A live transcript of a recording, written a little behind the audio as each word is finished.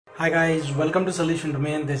Hi guys, welcome to Solution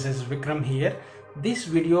Domain. This is Vikram here. This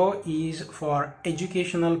video is for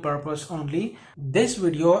educational purpose only. This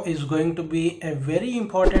video is going to be a very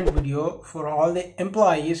important video for all the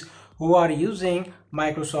employees who are using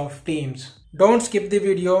Microsoft Teams. Don't skip the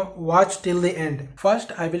video, watch till the end.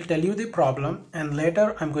 First, I will tell you the problem and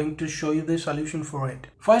later I'm going to show you the solution for it.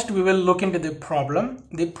 First, we will look into the problem.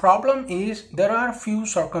 The problem is there are few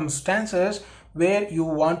circumstances where you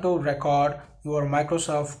want to record your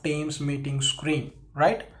Microsoft Teams meeting screen,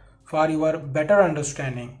 right? For your better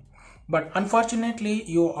understanding. But unfortunately,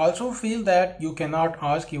 you also feel that you cannot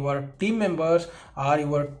ask your team members or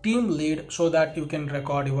your team lead so that you can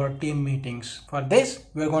record your team meetings. For this,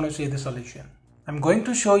 we're going to see the solution. I'm going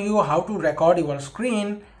to show you how to record your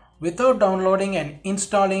screen without downloading and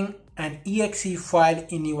installing an exe file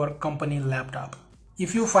in your company laptop.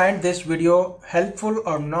 If you find this video helpful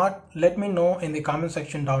or not, let me know in the comment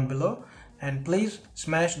section down below, and please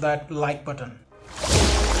smash that like button.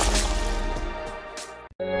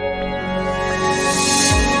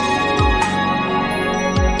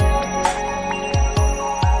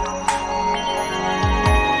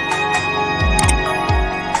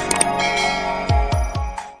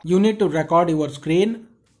 You need to record your screen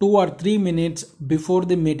 2 or 3 minutes before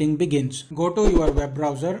the meeting begins. Go to your web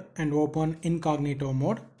browser and open incognito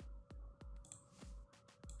mode.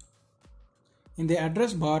 In the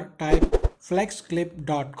address bar, type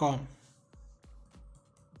flexclip.com.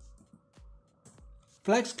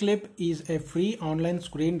 Flexclip is a free online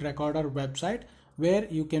screen recorder website where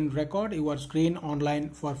you can record your screen online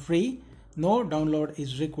for free. No download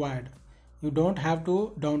is required. You don't have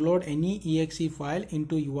to download any exe file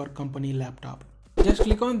into your company laptop. Just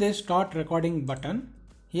click on this start recording button.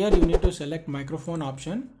 Here you need to select microphone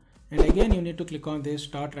option and again you need to click on this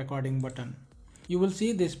start recording button. You will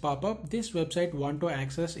see this pop up. This website want to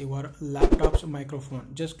access your laptop's microphone.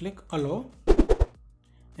 Just click allow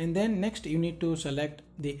and then next you need to select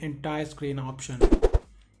the entire screen option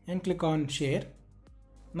and click on share.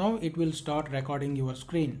 Now it will start recording your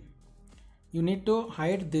screen. You need to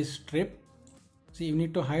hide this strip. See, you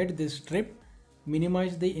need to hide this strip,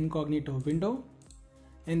 minimize the incognito window,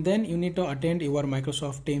 and then you need to attend your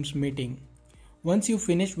Microsoft Teams meeting. Once you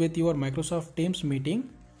finish with your Microsoft Teams meeting,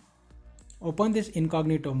 open this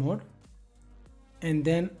incognito mode and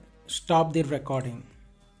then stop the recording.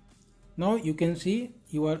 Now you can see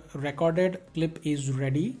your recorded clip is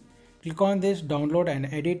ready. Click on this download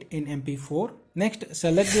and edit in MP4. Next,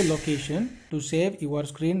 select the location to save your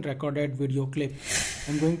screen recorded video clip.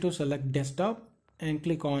 I'm going to select desktop and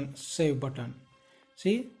click on save button.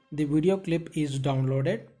 See, the video clip is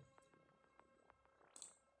downloaded.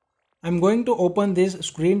 I'm going to open this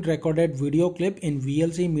screen recorded video clip in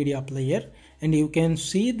VLC media player and you can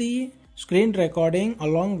see the screen recording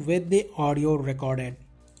along with the audio recorded.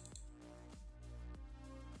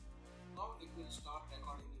 Now it will start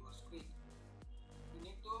recording your screen. You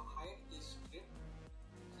need to hide this strip.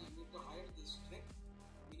 So you need to hide this strip.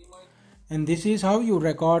 And this is how you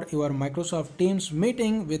record your Microsoft Teams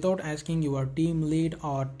meeting without asking your team lead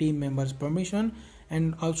or team members permission,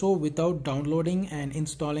 and also without downloading and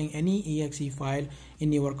installing any exe file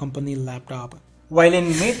in your company laptop. While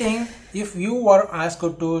in meeting, if you were asked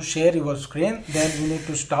to share your screen, then you need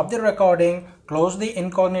to stop the recording, close the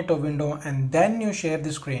incognito window, and then you share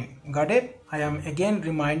the screen. Got it? I am again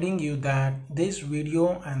reminding you that this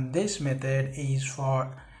video and this method is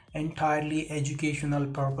for entirely educational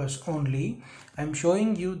purpose only. I'm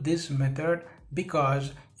showing you this method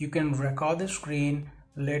because you can record the screen.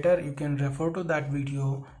 Later you can refer to that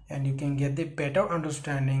video and you can get the better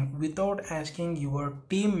understanding without asking your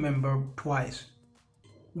team member twice.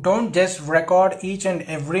 Don't just record each and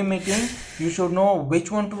every meeting. You should know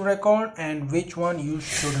which one to record and which one you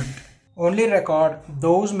shouldn't. Only record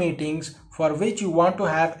those meetings for which you want to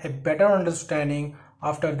have a better understanding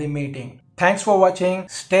after the meeting. Thanks for watching.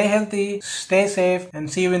 Stay healthy, stay safe,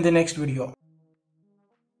 and see you in the next video.